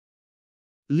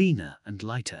leaner and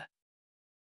lighter.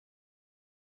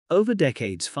 Over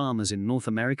decades, farmers in North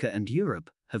America and Europe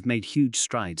have made huge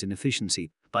strides in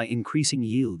efficiency by increasing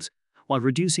yields while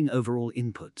reducing overall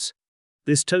inputs.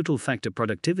 This total factor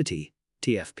productivity,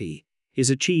 TFP, is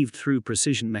achieved through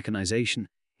precision mechanization,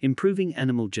 improving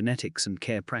animal genetics and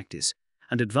care practice,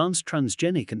 and advanced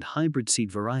transgenic and hybrid seed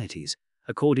varieties,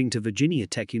 according to Virginia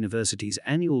Tech University's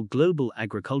annual Global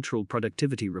Agricultural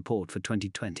Productivity Report for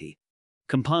 2020.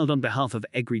 Compiled on behalf of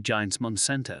agri giants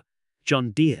Monsanto,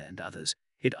 John Deere, and others,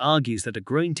 it argues that a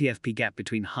growing TFP gap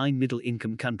between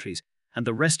high-middle-income countries and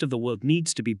the rest of the world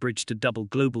needs to be bridged to double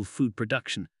global food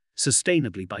production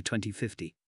sustainably by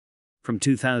 2050. From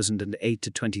 2008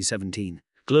 to 2017,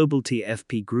 global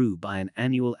TFP grew by an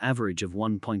annual average of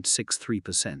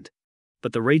 1.63%.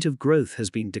 But the rate of growth has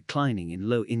been declining in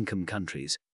low-income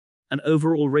countries. An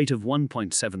overall rate of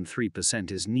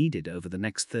 1.73% is needed over the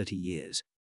next 30 years.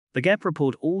 The GAP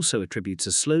report also attributes a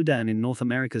slowdown in North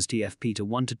America's TFP to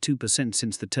 1 to 2%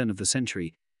 since the turn of the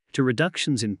century, to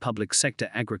reductions in public sector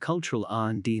agricultural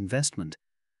R&D investment,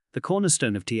 the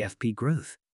cornerstone of TFP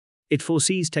growth. It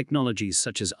foresees technologies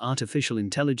such as artificial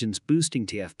intelligence boosting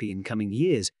TFP in coming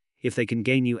years if they can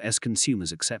gain U.S.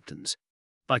 consumers' acceptance.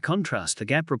 By contrast, the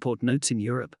GAP report notes in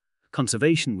Europe,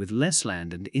 conservation with less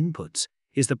land and inputs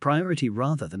is the priority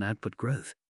rather than output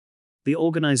growth. The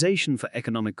Organization for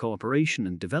Economic Cooperation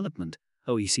and Development,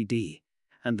 OECD,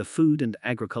 and the Food and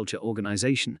Agriculture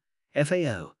Organization,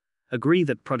 FAO, agree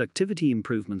that productivity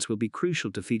improvements will be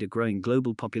crucial to feed a growing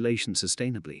global population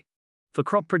sustainably. For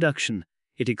crop production,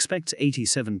 it expects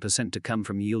 87% to come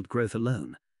from yield growth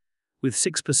alone, with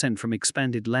 6% from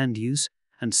expanded land use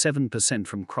and 7%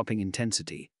 from cropping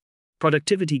intensity.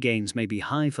 Productivity gains may be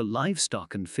high for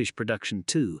livestock and fish production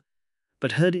too,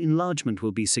 but herd enlargement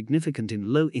will be significant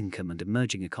in low-income and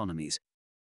emerging economies.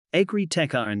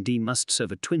 Agri-tech R&D must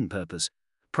serve a twin purpose,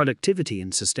 productivity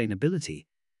and sustainability,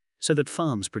 so that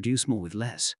farms produce more with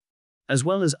less, as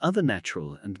well as other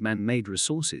natural and man-made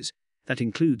resources, that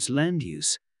includes land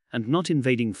use, and not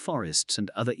invading forests and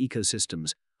other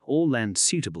ecosystems, or land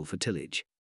suitable for tillage.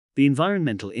 The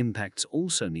environmental impacts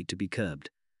also need to be curbed,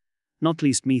 not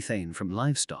least methane from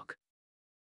livestock.